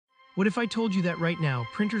What if I told you that right now,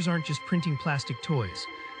 printers aren't just printing plastic toys?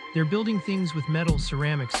 They're building things with metal,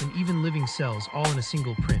 ceramics, and even living cells all in a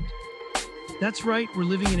single print. That's right, we're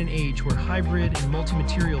living in an age where hybrid and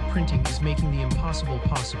multi-material printing is making the impossible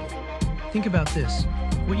possible. Think about this.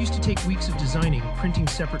 What used to take weeks of designing, printing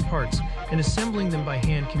separate parts, and assembling them by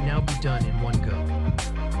hand can now be done in one go.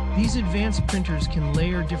 These advanced printers can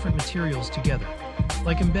layer different materials together,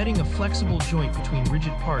 like embedding a flexible joint between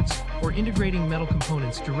rigid parts or integrating metal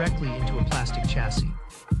components directly into a plastic chassis.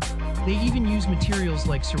 They even use materials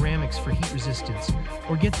like ceramics for heat resistance,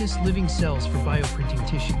 or get this, living cells for bioprinting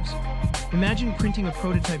tissues. Imagine printing a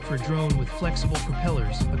prototype for a drone with flexible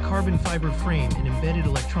propellers, a carbon fiber frame, and embedded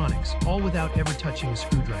electronics, all without ever touching a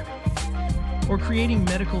screwdriver. Or creating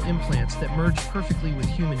medical implants that merge perfectly with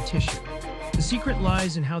human tissue. The secret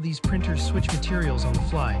lies in how these printers switch materials on the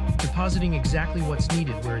fly, depositing exactly what's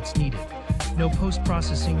needed where it's needed. No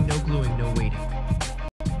post-processing, no gluing, no waiting.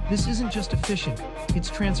 This isn't just efficient,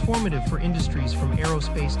 it's transformative for industries from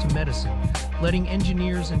aerospace to medicine, letting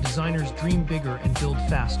engineers and designers dream bigger and build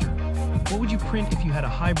faster. What would you print if you had a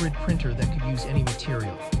hybrid printer that could use any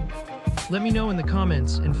material? Let me know in the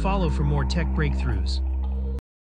comments and follow for more tech breakthroughs.